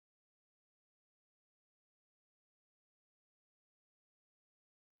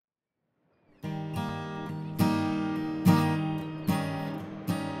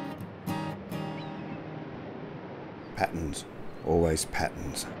Patterns, always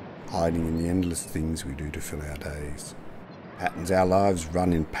patterns, hiding in the endless things we do to fill our days. Patterns, our lives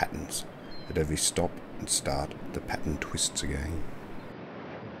run in patterns. At every stop and start, the pattern twists again.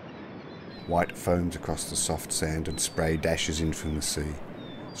 White foams across the soft sand and spray dashes in from the sea.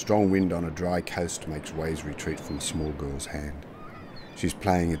 Strong wind on a dry coast makes waves retreat from a small girl's hand. She's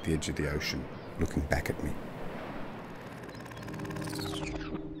playing at the edge of the ocean, looking back at me.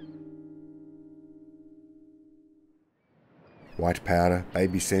 White powder,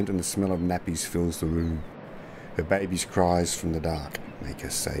 baby scent and the smell of nappies fills the room. Her baby's cries from the dark make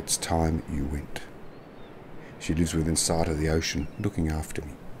her say it's time you went. She lives within sight of the ocean, looking after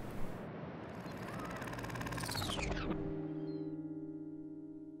me.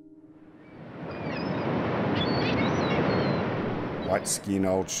 White skin,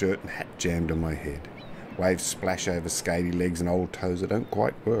 old shirt and hat jammed on my head. Waves splash over scaly legs and old toes that don't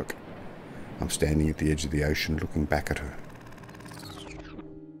quite work. I'm standing at the edge of the ocean looking back at her.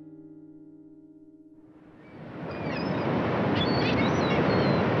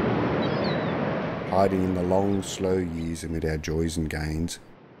 Hiding in the long, slow years amid our joys and gains.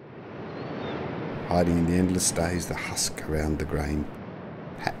 Hiding in the endless days, the husk around the grain.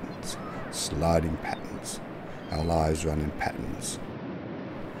 Patterns, sliding patterns. Our lives run in patterns.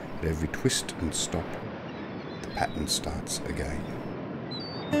 At every twist and stop, the pattern starts again.